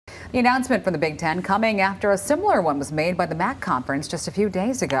The announcement from the Big Ten coming after a similar one was made by the MAC conference just a few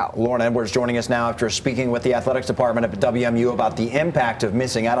days ago. Lauren Edwards joining us now after speaking with the athletics department at WMU about the impact of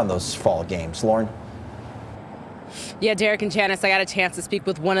missing out on those fall games. Lauren? Yeah, Derek and Janice, I got a chance to speak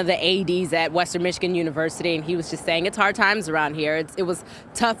with one of the ADs at Western Michigan University, and he was just saying it's hard times around here. It was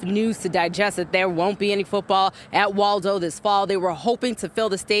tough news to digest that there won't be any football at Waldo this fall. They were hoping to fill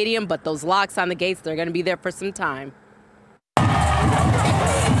the stadium, but those locks on the gates, they're going to be there for some time.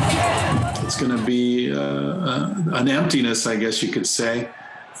 It's going to be an emptiness, I guess you could say,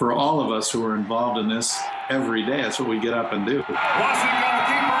 for all of us who are involved in this every day. That's what we get up and do. Touchdown,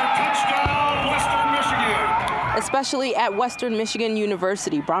 Western Michigan. Especially at Western Michigan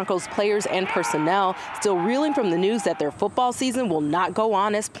University, Broncos players and personnel still reeling from the news that their football season will not go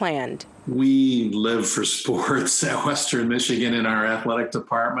on as planned. We live for sports at Western Michigan in our athletic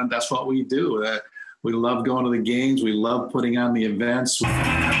department. That's what we do. We love going to the games. We love putting on the events.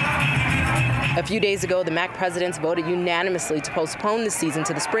 A few days ago, the MAC presidents voted unanimously to postpone the season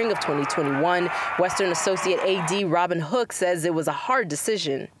to the spring of 2021. Western Associate AD Robin Hook says it was a hard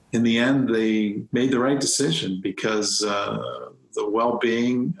decision. In the end, they made the right decision because the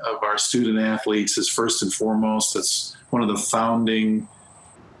well-being of our student athletes is first and foremost. It's one of the founding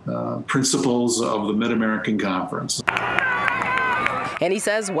principles of the Mid-American Conference. And he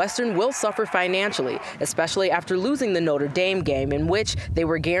says Western will suffer financially, especially after losing the Notre Dame game, in which they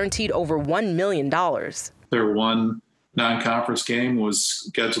were guaranteed over $1 million. Their one non-conference game was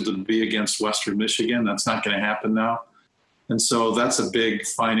scheduled to be against Western Michigan. That's not going to happen now. And so that's a big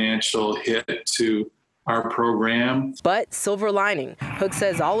financial hit to our program. But silver lining, Hook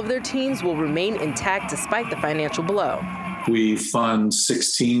says all of their teams will remain intact despite the financial blow. We fund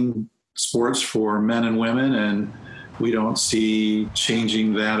 16 sports for men and women, and we don't see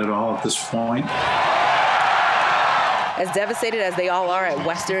changing that at all at this point. As devastated as they all are at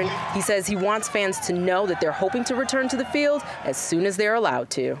Western, he says he wants fans to know that they're hoping to return to the field as soon as they're allowed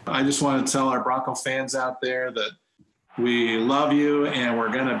to. I just want to tell our Bronco fans out there that we love you and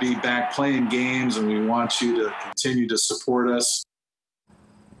we're going to be back playing games, and we want you to continue to support us.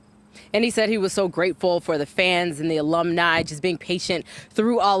 And he said he was so grateful for the fans and the alumni just being patient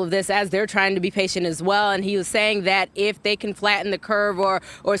through all of this as they're trying to be patient as well. And he was saying that if they can flatten the curve or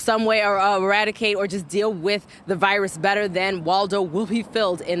some way or eradicate or just deal with the virus better, then Waldo will be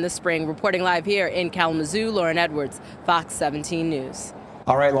filled in the spring. Reporting live here in Kalamazoo, Lauren Edwards, Fox 17 News.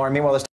 All right, Lauren, meanwhile,